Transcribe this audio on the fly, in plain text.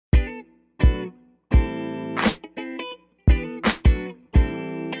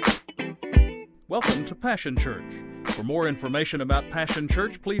Welcome to Passion Church. For more information about Passion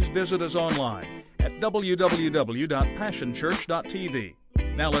Church, please visit us online at www.passionchurch.tv.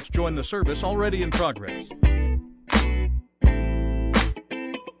 Now let's join the service already in progress.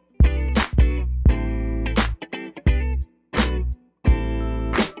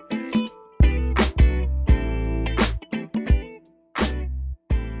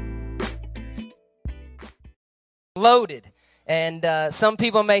 Loaded. And some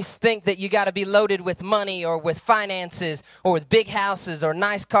people may think that you got to be loaded with money or with finances or with big houses or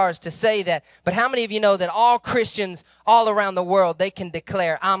nice cars to say that. But how many of you know that all Christians all around the world, they can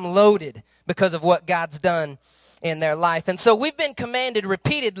declare, I'm loaded because of what God's done in their life. And so we've been commanded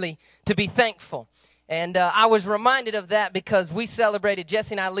repeatedly to be thankful. And I was reminded of that because we celebrated,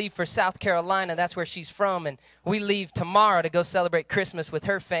 Jessie and I leave for South Carolina. That's where she's from. And we leave tomorrow to go celebrate Christmas with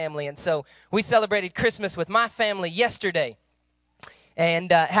her family. And so we celebrated Christmas with my family yesterday.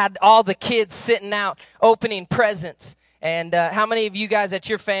 And had all the kids sitting out opening presents. And how many of you guys at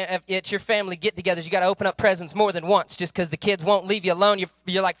your family get-togethers, you got to open up presents more than once just because the kids won't leave you alone?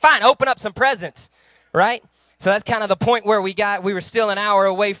 You're like, fine, open up some presents, right? So that's kind of the point where we were still an hour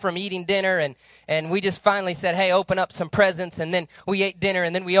away from eating dinner, and we just finally said, hey, open up some presents, and then we ate dinner,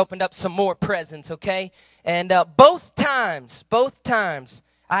 and then we opened up some more presents, okay? And both times,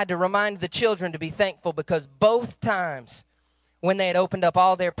 I had to remind the children to be thankful because both times when they had opened up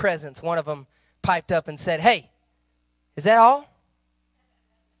all their presents, one of them piped up and said, hey, is that all?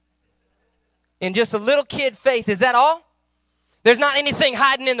 In just a little kid faith, is that all? There's not anything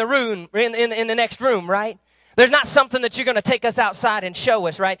hiding in the room, in the next room, right? There's not something that you're going to take us outside and show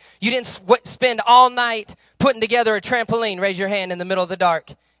us, right? You didn't spend all night putting together a trampoline. Raise your hand in the middle of the dark.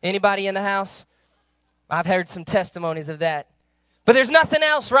 Anybody in the house? I've heard some testimonies of that. But there's nothing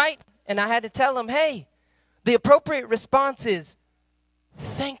else, right? And I had to tell them, hey, the appropriate response is,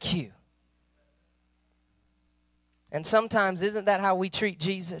 thank you. And sometimes, isn't that how we treat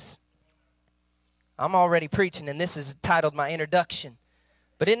Jesus? I'm already preaching, and this is titled my introduction.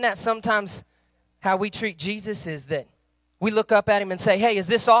 But isn't that sometimes how we treat Jesus is that we look up at him and say, hey, is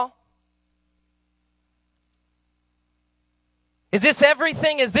this all? Is this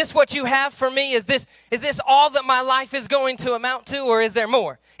everything? Is this what you have for me? Is this all that my life is going to amount to, or is there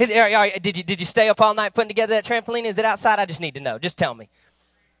more? Did you stay up all night putting together that trampoline? Is it outside? I just need to know. Just tell me.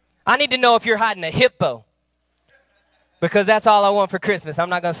 I need to know if you're hiding a hippo, because that's all I want for Christmas. I'm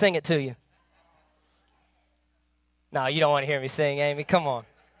not going to sing it to you. No, you don't want to hear me sing, Amy. Come on.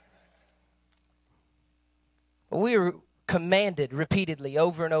 We are commanded repeatedly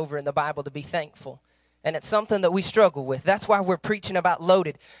over and over in the Bible to be thankful. And it's something that we struggle with. That's why we're preaching about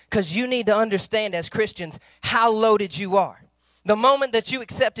loaded. Because you need to understand as Christians how loaded you are. The moment that you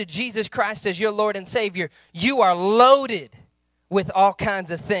accepted Jesus Christ as your Lord and Savior, you are loaded with all kinds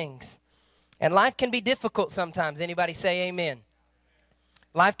of things. And life can be difficult sometimes. Anybody say amen?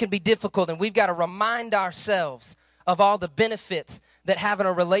 Life can be difficult, and we've got to remind ourselves of all the benefits that having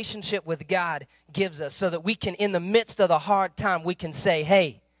a relationship with God gives us so that we can, in the midst of the hard time, we can say,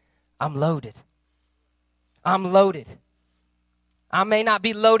 hey, I'm loaded. I'm loaded. I may not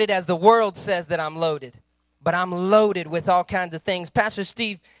be loaded as the world says that I'm loaded, but I'm loaded with all kinds of things. Pastor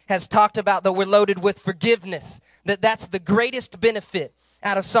Steve has talked about that we're loaded with forgiveness, that's the greatest benefit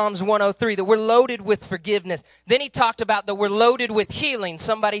out of Psalms 103, that we're loaded with forgiveness. Then he talked about that we're loaded with healing.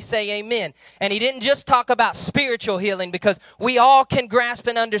 Somebody say amen. And he didn't just talk about spiritual healing, because we all can grasp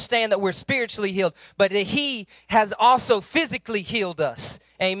and understand that we're spiritually healed, but that he has also physically healed us.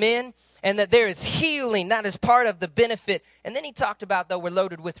 Amen. And that there is healing, that is part of the benefit. And then he talked about, though, we're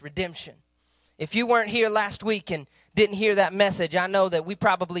loaded with redemption. If you weren't here last week and didn't hear that message, I know that we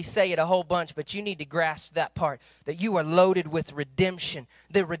probably say it a whole bunch, but you need to grasp that part, that you are loaded with redemption,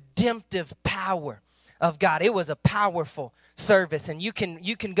 the redemptive power of God. It was a powerful service, and you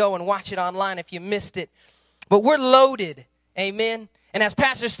can go and watch it online if you missed it. But we're loaded, amen? And as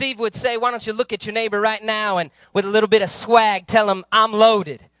Pastor Steve would say, why don't you look at your neighbor right now and with a little bit of swag, tell him, I'm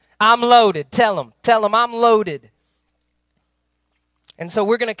loaded. I'm loaded. Tell them I'm loaded. And so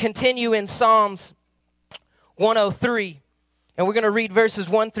we're going to continue in Psalms 103, and we're going to read verses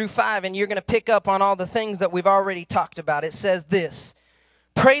 1 through 5, and you're going to pick up on all the things that we've already talked about. It says this: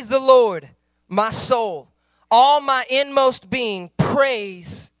 praise the Lord, my soul, all my inmost being,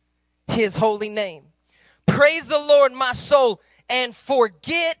 praise his holy name. Praise the Lord, my soul, and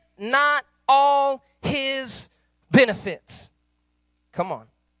forget not all his benefits. Come on.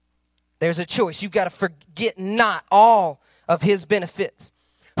 There's a choice. You've got to forget not all of his benefits.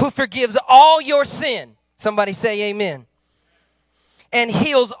 Who forgives all your sin. Somebody say amen. And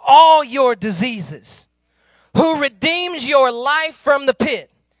heals all your diseases. Who redeems your life from the pit.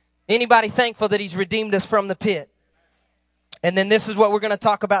 Anybody thankful that he's redeemed us from the pit? And then this is what we're going to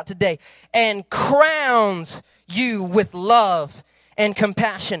talk about today. And crowns you with love and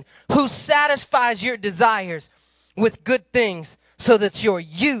compassion, who satisfies your desires with good things, so that your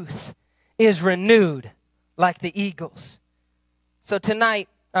youth is renewed like the eagles. So I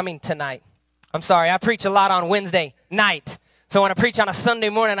preach a lot on Wednesday night. So when I preach on a Sunday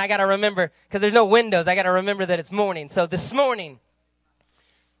morning, I got to remember, because there's no windows, I got to remember that it's morning. So this morning,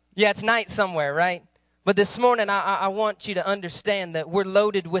 yeah, it's night somewhere, right? But this morning, I want you to understand that we're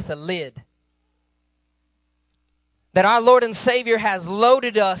loaded with a lid. That our Lord and Savior has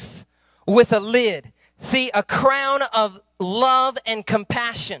loaded us with a lid. See, a crown of love and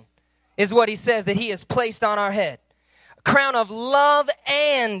compassion is what he says that he has placed on our head. A crown of love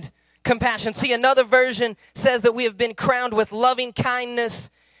and compassion. See, another version says that we have been crowned with loving kindness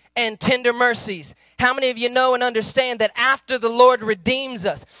and tender mercies. How many of you know and understand that after the Lord redeems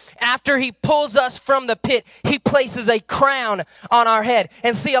us, after he pulls us from the pit, he places a crown on our head?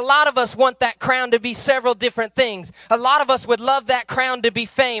 And see, a lot of us want that crown to be several different things. A lot of us would love that crown to be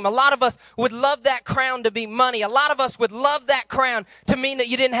fame. A lot of us would love that crown to be money. A lot of us would love that crown to mean that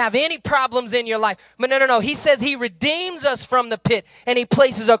you didn't have any problems in your life. But no. He says he redeems us from the pit, and he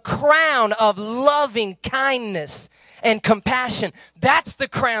places a crown of loving kindness and compassion. That's the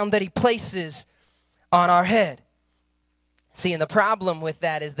crown that he places on our head. See, and the problem with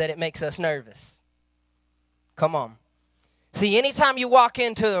that is that it makes us nervous. Come on. See, anytime you walk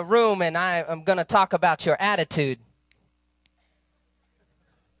into a room and I am going to talk about your attitude,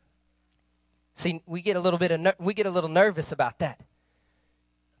 see, we get a little nervous about that.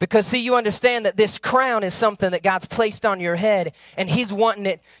 Because, see, you understand that this crown is something that God's placed on your head, and he's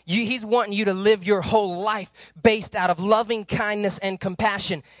wanting you to live your whole life based out of loving kindness and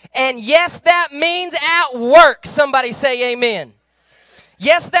compassion. And yes, that means at work. Somebody say amen.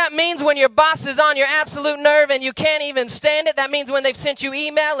 Yes, that means when your boss is on your absolute nerve and you can't even stand it. That means when they've sent you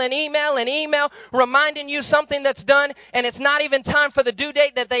email reminding you something that's done, and it's not even time for the due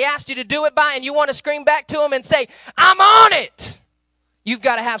date that they asked you to do it by, and you want to scream back to them and say, I'm on it. You've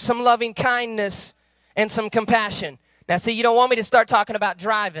got to have some loving kindness and some compassion. Now, see, you don't want me to start talking about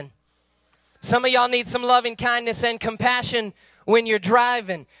driving. Some of y'all need some loving kindness and compassion when you're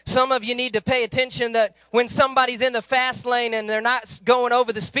driving. Some of you need to pay attention that when somebody's in the fast lane and they're not going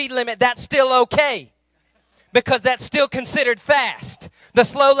over the speed limit, that's still okay, because that's still considered fast. The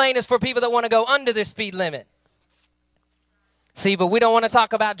slow lane is for people that want to go under the speed limit. See, but we don't want to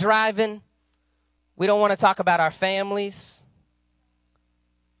talk about driving. We don't want to talk about our families.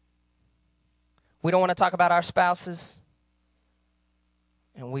 We don't want to talk about our spouses.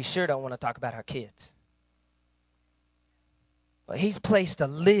 And we sure don't want to talk about our kids. But he's placed a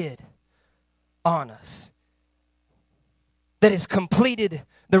lid on us that has completed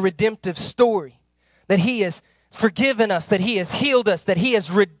the redemptive story. That he has forgiven us, that he has healed us, that he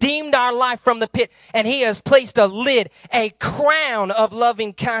has redeemed our life from the pit. And he has placed a lid, a crown of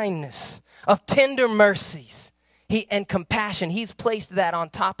loving kindness, of tender mercies. And compassion. He's placed that on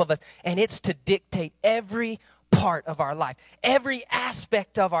top of us, and it's to dictate every part of our life, every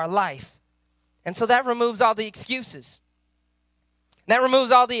aspect of our life. And so that removes all the excuses. That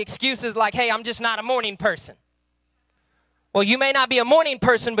removes all the excuses like, hey, I'm just not a morning person. Well, you may not be a morning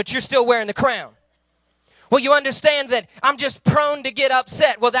person, but you're still wearing the crown. Well, you understand that I'm just prone to get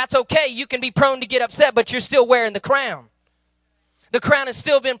upset. Well, that's okay. You can be prone to get upset, but you're still wearing the crown. The crown has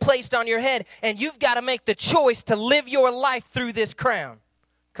still been placed on your head, and you've got to make the choice to live your life through this crown.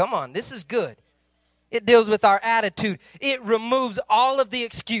 Come on, this is good. It deals with our attitude. It removes all of the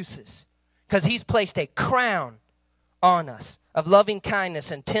excuses, because he's placed a crown on us of loving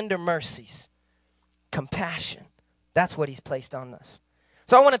kindness and tender mercies, compassion. That's what he's placed on us.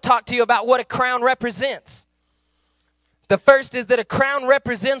 So I want to talk to you about what a crown represents. The first is that a crown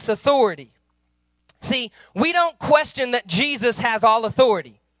represents authority. See, we don't question that Jesus has all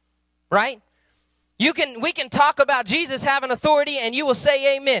authority, right? We can talk about Jesus having authority, and you will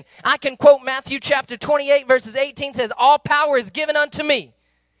say amen. I can quote Matthew chapter 28, verses 18, says, all power is given unto me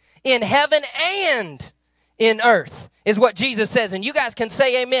in heaven and in earth, is what Jesus says. And you guys can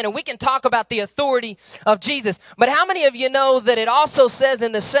say amen, and we can talk about the authority of Jesus. But how many of you know that it also says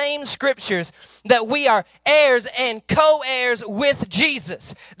in the same scriptures that we are heirs and co-heirs with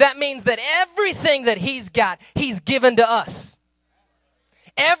Jesus? That means that everything that he's got, he's given to us.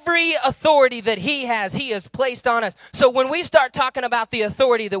 Every authority that he has placed on us. So when we start talking about the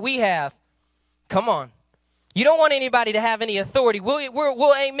authority that we have, come on. You don't want anybody to have any authority.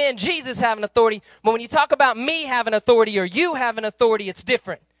 We'll amen Jesus having authority. But when you talk about me having authority or you having authority, it's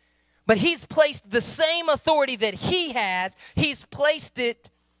different. But he's placed the same authority that he has. He's placed it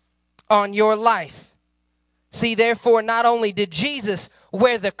on your life. See, therefore, not only did Jesus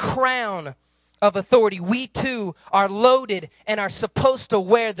wear the crown of authority, we too are loaded and are supposed to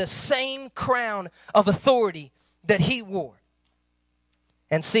wear the same crown of authority that he wore.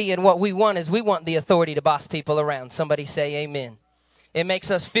 And see, and what we want is we want the authority to boss people around. Somebody say amen. It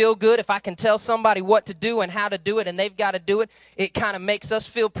makes us feel good. If I can tell somebody what to do and how to do it and they've got to do it, it kind of makes us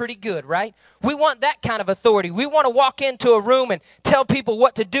feel pretty good, right? We want that kind of authority. We want to walk into a room and tell people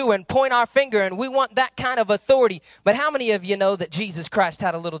what to do and point our finger, and we want that kind of authority. But how many of you know that Jesus Christ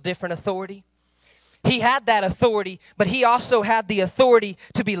had a little different authority? He had that authority, but he also had the authority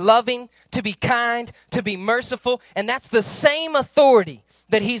to be loving, to be kind, to be merciful, and that's the same authority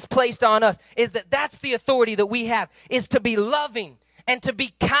that he's placed on us, is that's the authority that we have, is to be loving and to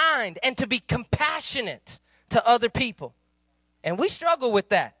be kind and to be compassionate to other people. And we struggle with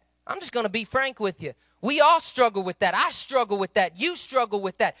that. I'm just going to be frank with you. We all struggle with that. I struggle with that. You struggle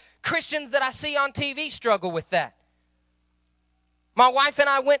with that. Christians that I see on TV struggle with that. My wife and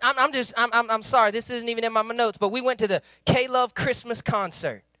I went, I'm sorry, this isn't even in my notes, but we went to the K-Love Christmas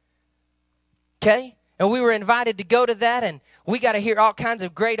concert. Okay? And we were invited to go to that, and we got to hear all kinds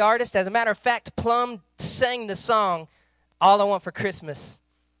of great artists. As a matter of fact, Plum sang the song, All I Want for Christmas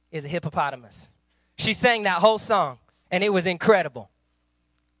is a Hippopotamus. She sang that whole song, and it was incredible.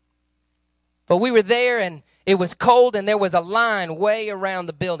 But we were there, and it was cold, and there was a line way around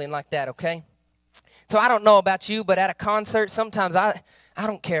the building like that, okay? So I don't know about you, but at a concert, sometimes I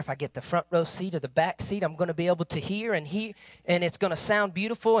don't care if I get the front row seat or the back seat. I'm going to be able to hear, and it's going to sound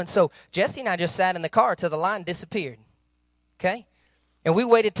beautiful. And so Jesse and I just sat in the car till the line disappeared, okay? And we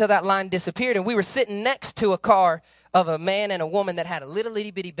waited till that line disappeared, and we were sitting next to a car of a man and a woman that had a little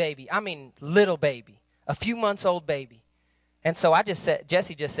itty-bitty baby. I mean, little baby, a few months old baby. And so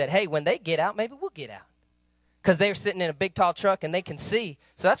Jesse just said, hey, when they get out, maybe we'll get out. Because they're sitting in a big, tall truck, and they can see.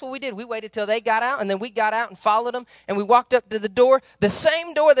 So that's what we did. We waited till they got out, and then we got out and followed them, and we walked up to the door, the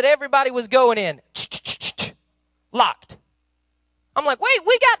same door that everybody was going in. Locked. I'm like, wait,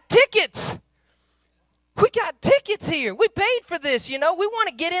 we got tickets. We got tickets here. We paid for this, you know. We want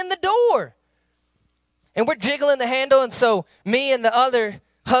to get in the door. And we're jiggling the handle, and so me and the other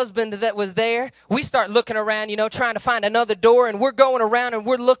husband that was there, we start looking around, you know, trying to find another door, and we're going around and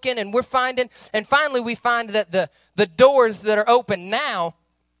we're looking and we're finding, and finally we find that the doors that are open now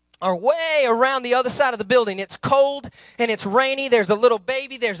are way around the other side of the building. It's cold and it's rainy. There's a little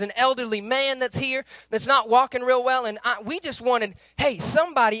baby. There's an elderly man that's here that's not walking real well, and we just wanted, hey,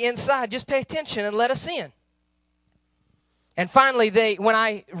 somebody inside, just pay attention and let us in. And finally, when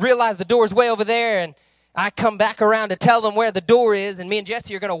I realized the door's way over there, and I come back around to tell them where the door is, and me and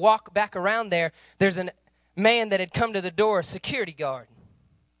Jesse are going to walk back around there. There's a man that had come to the door, a security guard.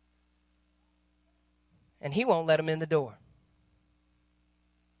 And he won't let him in the door.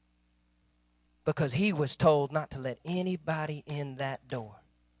 Because he was told not to let anybody in that door.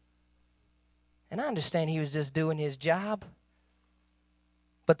 And I understand he was just doing his job.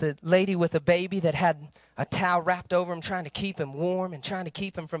 But the lady with the baby that had a towel wrapped over him, trying to keep him warm and trying to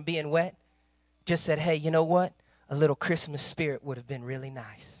keep him from being wet, just said, hey, you know what? A little Christmas spirit would have been really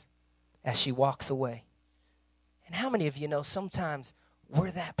nice, as she walks away. And how many of you know sometimes we're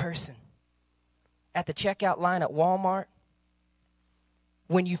that person? At the checkout line at Walmart,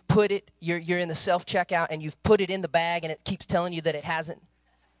 when you've put it, you're in the self-checkout, and you've put it in the bag, and it keeps telling you that it hasn't.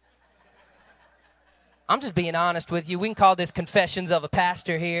 I'm just being honest with you. We can call this confessions of a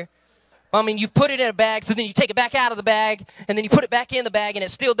pastor here. I mean, you put it in a bag, so then you take it back out of the bag, and then you put it back in the bag, and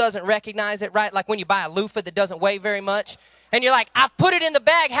it still doesn't recognize it, right? Like when you buy a loofah that doesn't weigh very much, and you're like, I've put it in the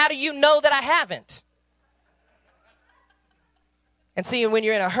bag. How do you know that I haven't? And see, when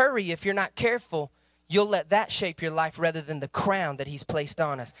you're in a hurry, if you're not careful, you'll let that shape your life rather than the crown that he's placed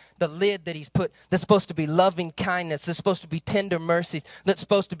on us. The lid that he's put, that's supposed to be loving kindness, that's supposed to be tender mercies, that's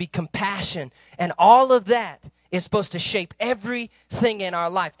supposed to be compassion. And all of that is supposed to shape everything in our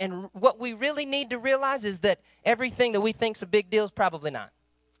life. And what we really need to realize is that everything that we think is a big deal is probably not.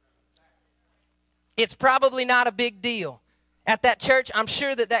 It's probably not a big deal. At that church, I'm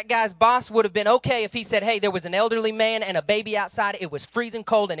sure that guy's boss would have been okay if he said, hey, there was an elderly man and a baby outside. It was freezing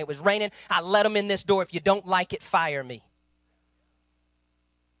cold and it was raining. I let him in this door. If you don't like it, fire me.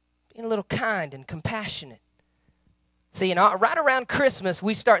 Being a little kind and compassionate. See, right around Christmas,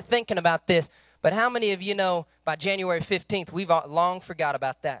 we start thinking about this. But how many of you know by January 15th, we've long forgot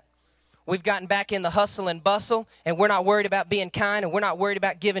about that? We've gotten back in the hustle and bustle, and we're not worried about being kind, and we're not worried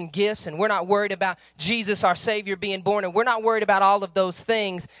about giving gifts, and we're not worried about Jesus, our Savior, being born, and we're not worried about all of those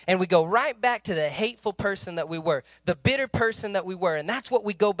things, and we go right back to the hateful person that we were, the bitter person that we were, and that's what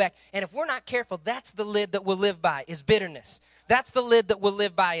we go back. And if we're not careful, that's the lid that we'll live by, is bitterness. That's the lid that we'll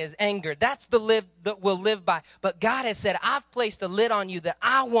live by, is anger. That's the lid that we'll live by. But God has said, I've placed a lid on you that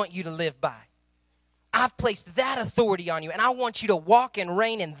I want you to live by. I've placed that authority on you, and I want you to walk and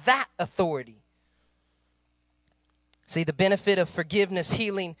reign in that authority. See, the benefit of forgiveness,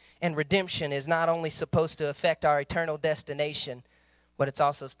 healing, and redemption is not only supposed to affect our eternal destination, but it's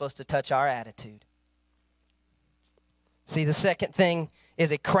also supposed to touch our attitude. See, the second thing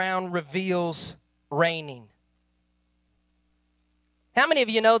is a crown reveals reigning. How many of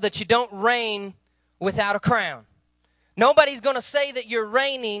you know that you don't reign without a crown? Nobody's going to say that you're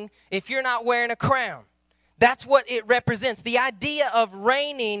reigning if you're not wearing a crown. That's what it represents. The idea of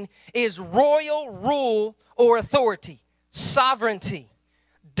reigning is royal rule or authority, sovereignty,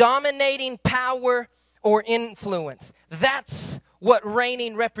 dominating power or influence. That's what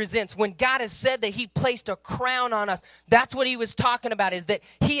reigning represents. When God has said that he placed a crown on us, that's what he was talking about, is that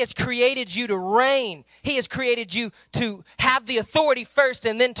he has created you to reign. He has created you to have the authority first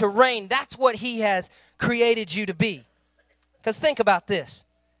and then to reign. That's what he has created you to be. Because think about this.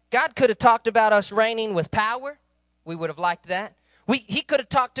 God could have talked about us reigning with power. We would have liked that. He could have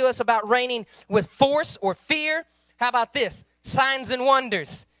talked to us about reigning with force or fear. How about this? Signs and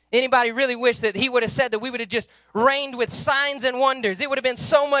wonders. Anybody really wish that he would have said that we would have just reigned with signs and wonders? It would have been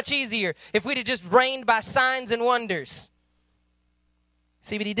so much easier if we'd have just reigned by signs and wonders.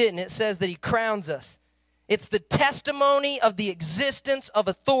 See, but he didn't. It says that he crowns us. It's the testimony of the existence of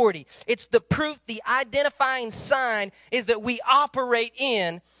authority. It's the proof, the identifying sign is that we operate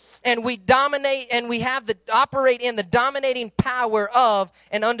in and we dominate and we have the operate in the dominating power of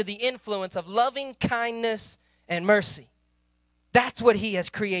and under the influence of loving kindness and mercy. That's what he has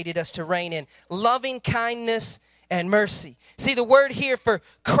created us to reign in. Loving kindness and mercy. See, the word here for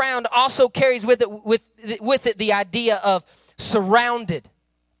crowned also carries with it the idea of surrounded.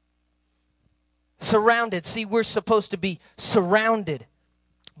 Surrounded. See, we're supposed to be surrounded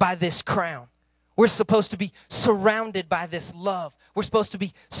by this crown. We're supposed to be surrounded by this love. We're supposed to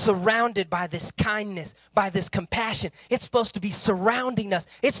be surrounded by this kindness, by this compassion. It's supposed to be surrounding us.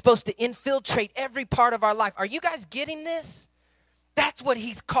 It's supposed to infiltrate every part of our life. Are you guys getting this? That's what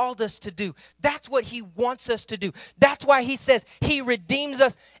he's called us to do. That's what he wants us to do. That's why he says he redeems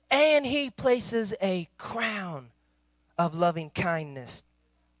us and he places a crown of loving kindness.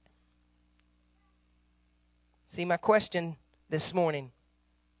 See, my question this morning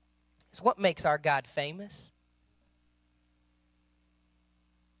is, what makes our God famous?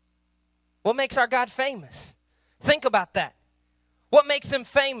 What makes our God famous? Think about that. What makes him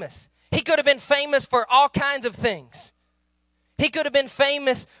famous? He could have been famous for all kinds of things. He could have been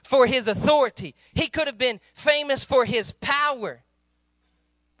famous for his authority. He could have been famous for his power.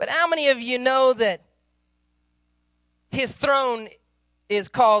 But how many of you know that his throne is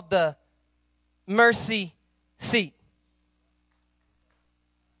called the mercy seat?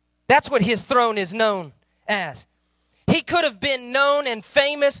 That's what his throne is known as. He could have been known and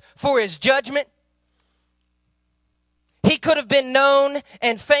famous for his judgment. He could have been known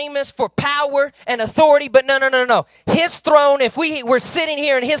and famous for power and authority, but no. His throne, if we were sitting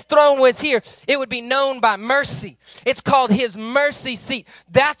here and his throne was here, it would be known by mercy. It's called his mercy seat.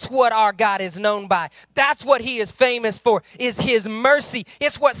 That's what our God is known by. That's what he is famous for, is his mercy.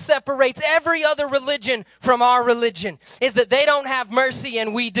 It's what separates every other religion from our religion, is that they don't have mercy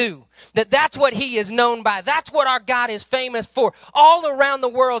and we do. That's what he is known by. That's what our God is famous for. All around the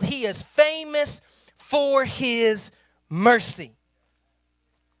world, he is famous for his mercy.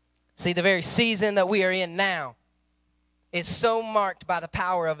 See, the very season that we are in now is so marked by the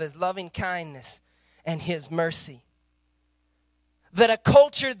power of his loving kindness and his mercy that a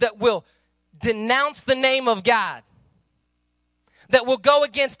culture that will denounce the name of God, that will go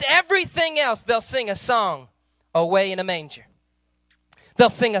against everything else, they'll sing a song, Away in a Manger. They'll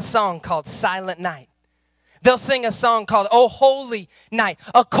sing a song called Silent Night. They'll sing a song called Oh Holy Night.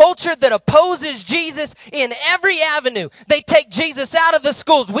 A culture that opposes Jesus in every avenue. They take Jesus out of the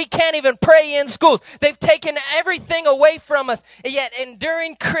schools. We can't even pray in schools. They've taken everything away from us. Yet, and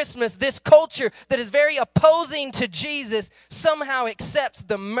during Christmas, this culture that is very opposing to Jesus somehow accepts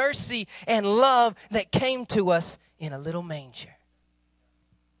the mercy and love that came to us in a little manger.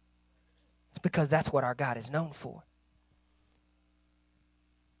 It's because that's what our God is known for.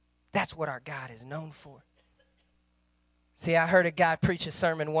 That's what our God is known for. See, I heard a guy preach a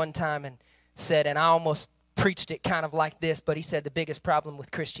sermon one time and said, and I almost preached it kind of like this, but he said the biggest problem with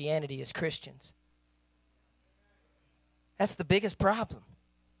Christianity is Christians. That's the biggest problem.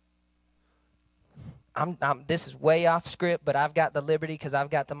 This is way off script, but I've got the liberty because I've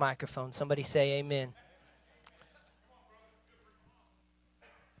got the microphone. Somebody say amen.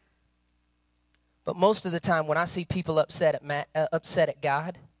 But most of the time when I see people upset at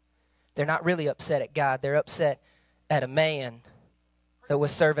God, they're not really upset at God. They're upset at a man that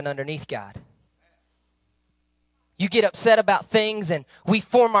was serving underneath God. You get upset about things, and we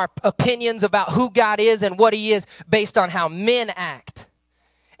form our opinions about who God is and what he is based on how men act.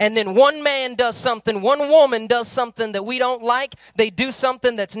 And then one man does something, one woman does something that we don't like. They do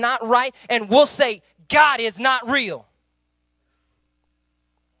something that's not right, and we'll say, God is not real.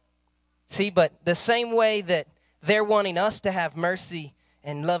 See, but the same way that they're wanting us to have mercy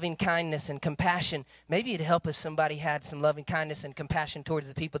and loving kindness and compassion, maybe it'd help if somebody had some loving kindness and compassion towards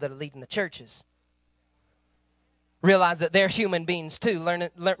the people that are leading the churches. Realize that they're human beings too.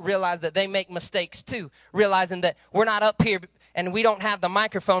 Realize that they make mistakes too. Realizing that we're not up here and we don't have the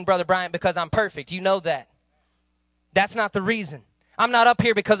microphone, Brother Bryant, because I'm perfect. You know that. That's not the reason. I'm not up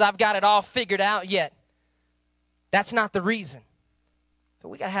here because I've got it all figured out yet. That's not the reason. But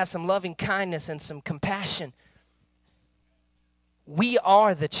we got to have some loving kindness and some compassion. We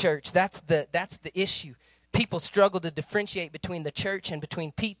are the church. That's the issue. People struggle to differentiate between the church and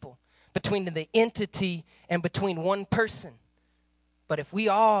between people, between the entity and between one person. But if we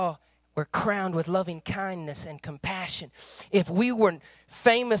all were crowned with loving kindness and compassion, if we were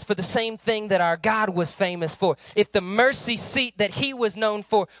famous for the same thing that our God was famous for, if the mercy seat that he was known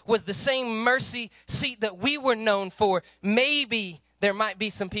for was the same mercy seat that we were known for, maybe there might be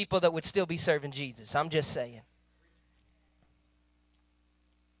some people that would still be serving Jesus. I'm just saying.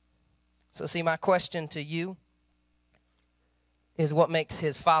 So see, my question to you is, what makes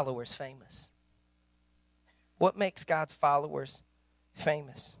his followers famous? What makes God's followers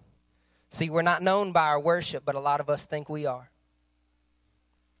famous? See, we're not known by our worship, but a lot of us think we are.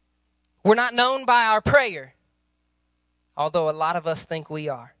 We're not known by our prayer, although a lot of us think we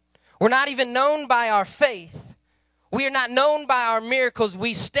are. We're not even known by our faith. We are not known by our miracles.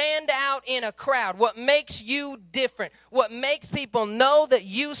 We stand out in a crowd. What makes you different, what makes people know that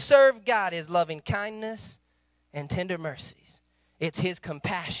you serve God, is loving kindness and tender mercies. It's his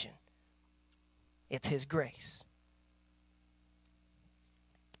compassion. It's his grace.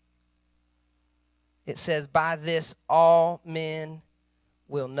 It says, by this all men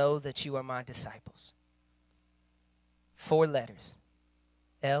will know that you are my disciples. 4 letters.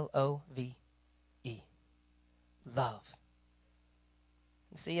 L-O-V-E. Love.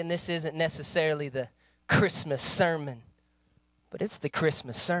 See, and this isn't necessarily the Christmas sermon, but it's the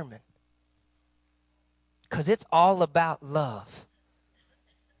Christmas sermon. Because it's all about love.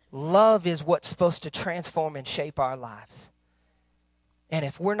 Love is what's supposed to transform and shape our lives. And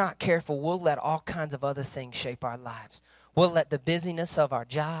if we're not careful, we'll let all kinds of other things shape our lives. We'll let the busyness of our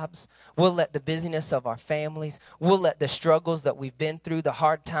jobs, we'll let the busyness of our families, we'll let the struggles that we've been through, the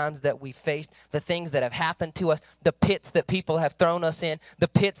hard times that we've faced, the things that have happened to us, the pits that people have thrown us in, the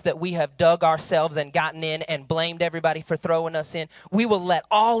pits that we have dug ourselves and gotten in and blamed everybody for throwing us in. We will let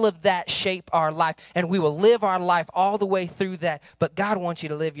all of that shape our life, and we will live our life all the way through that. But God wants you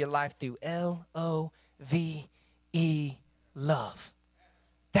to live your life through L-O-V-E, love.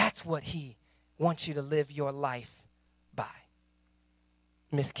 That's what he wants you to live your life by.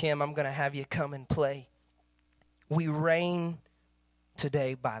 Miss Kim, I'm going to have you come and play. We reign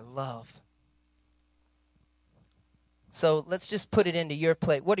today by love. So let's just put it into your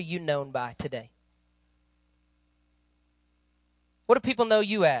plate. What are you known by today? What do people know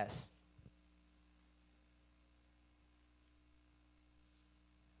you as?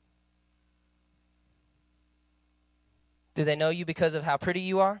 Do they know you because of how pretty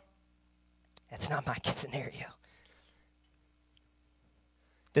you are? That's not my scenario.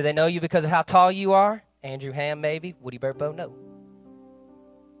 Do they know you because of how tall you are? Andrew Ham, maybe. Woody Burbo, no.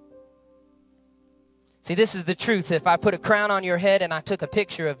 See, this is the truth. If I put a crown on your head and I took a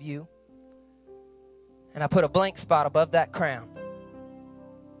picture of you and I put a blank spot above that crown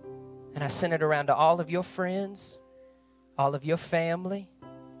and I sent it around to all of your friends, all of your family,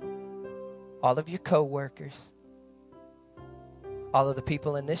 all of your co-workers, all of the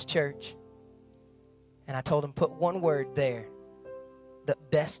people in this church, and I told them, put one word there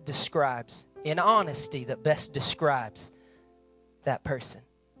that best describes, in honesty, that best describes that person.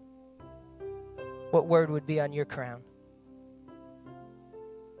 What word would be on your crown?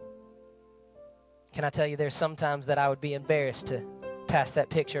 Can I tell you, there's sometimes that I would be embarrassed to pass that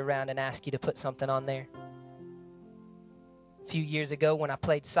picture around and ask you to put something on there. A few years ago when I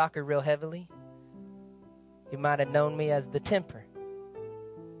played soccer real heavily, You might have known me as the temper.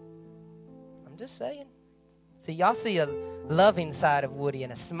 I'm just saying. See, y'all see a loving side of Woody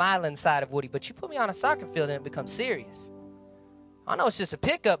and a smiling side of Woody, but you put me on a soccer field and it becomes serious. I know it's just a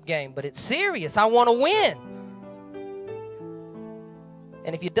pickup game, but it's serious. I want to win.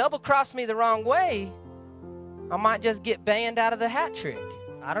 And if you double-cross me the wrong way, I might just get banned out of the hat trick.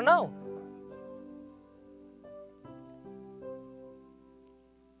 I don't know.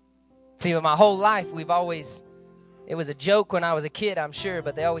 See, but my whole life, it was a joke when I was a kid, I'm sure,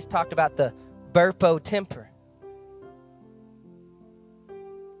 but they always talked about the Burpo temper.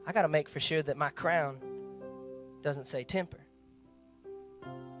 I got to make for sure that my crown doesn't say temper.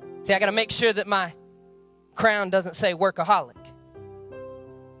 See, I got to make sure that my crown doesn't say workaholic.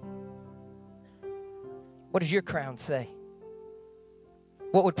 What does your crown say?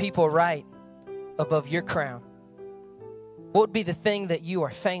 What would people write above your crown? What would be the thing that you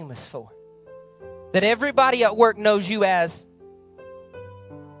are famous for? That everybody at work knows you as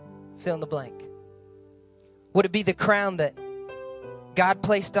fill in the blank. Would it be the crown that God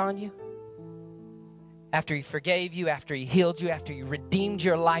placed on you? After He forgave you, after He healed you, after He redeemed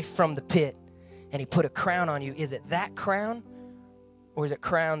your life from the pit, and He put a crown on you. Is it that crown? Or is it a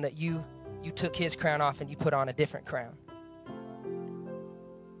crown that you took His crown off and you put on a different crown?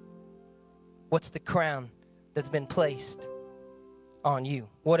 What's the crown that's been placed on you?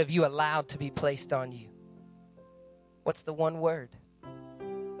 What have you allowed to be placed on you? What's the one word?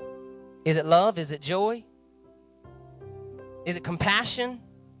 Is it love? Is it joy? Is it compassion?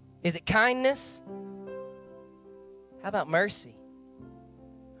 Is it kindness? How about mercy?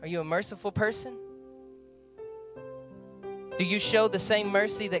 Are you a merciful person? Do you show the same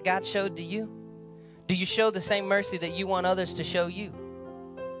mercy that God showed to you? Do you show the same mercy that you want others to show you?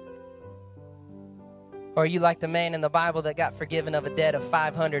 Or are you like the man in the Bible that got forgiven of a debt of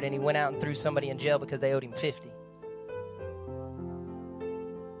 500 and he went out and threw somebody in jail because they owed him 50?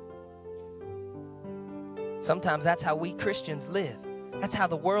 Sometimes that's how we Christians live. That's how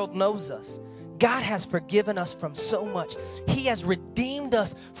the world knows us. God has forgiven us from so much. He has redeemed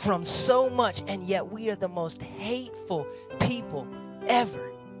us from so much, and yet we are the most hateful people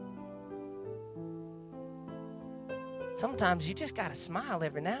ever. Sometimes you just got to smile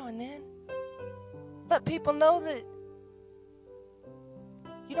every now and then. Let people know that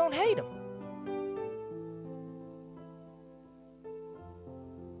you don't hate them.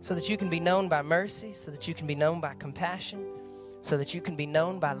 So that you can be known by mercy, so that you can be known by compassion, so that you can be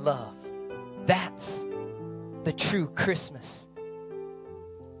known by love. That's the true Christmas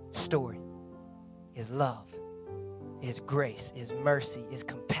story. Is love, is grace, is mercy, is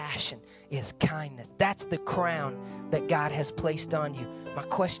compassion, is kindness. That's the crown that God has placed on you. My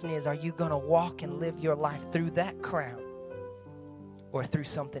question is, are you going to walk and live your life through that crown or through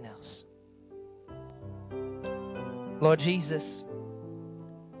something else? Lord Jesus,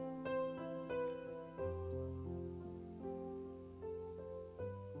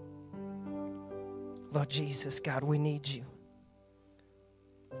 Lord Jesus, God, we need you.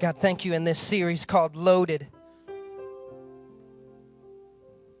 God, thank you in this series called Loaded.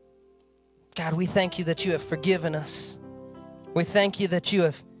 God, we thank you that you have forgiven us. We thank you that you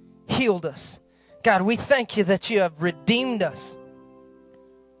have healed us. God, we thank you that you have redeemed us.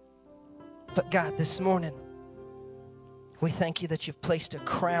 But God, this morning, we thank you that you've placed a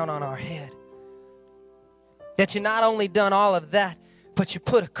crown on our head. That you not only done all of that, but you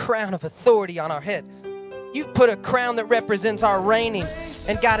put a crown of authority on our head. You put a crown that represents our reigning.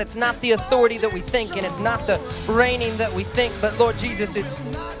 And God, it's not the authority that we think, and it's not the reigning that we think, but Lord Jesus, it's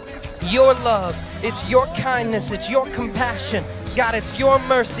your love, it's your kindness, it's your compassion. God, it's your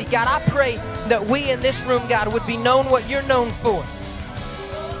mercy. God, I pray that we in this room, God, would be known what you're known for.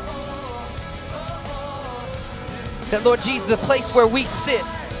 That, Lord Jesus, the place where we sit,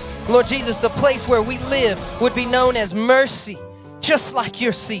 Lord Jesus, the place where we live would be known as mercy, just like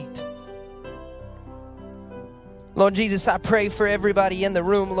your seat. Lord Jesus, I pray for everybody in the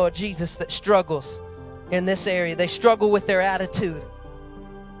room, Lord Jesus, that struggles in this area. They struggle with their attitude.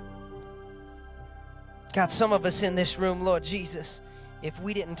 God, some of us in this room, Lord Jesus, if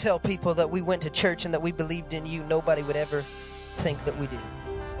we didn't tell people that we went to church and that we believed in you, nobody would ever think that we did.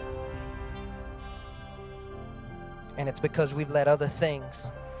 And it's because we've let other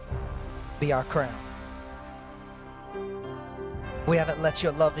things be our crown. We haven't let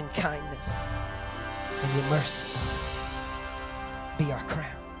your loving kindness and your mercy be our crown.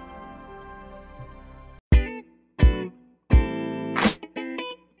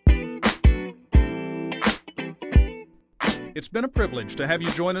 It's been a privilege to have you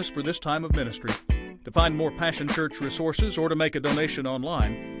join us for this time of ministry. To find more Passion Church resources or to make a donation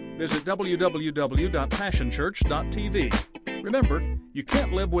online, visit www.passionchurch.tv. Remember, you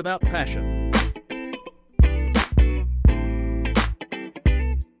can't live without passion.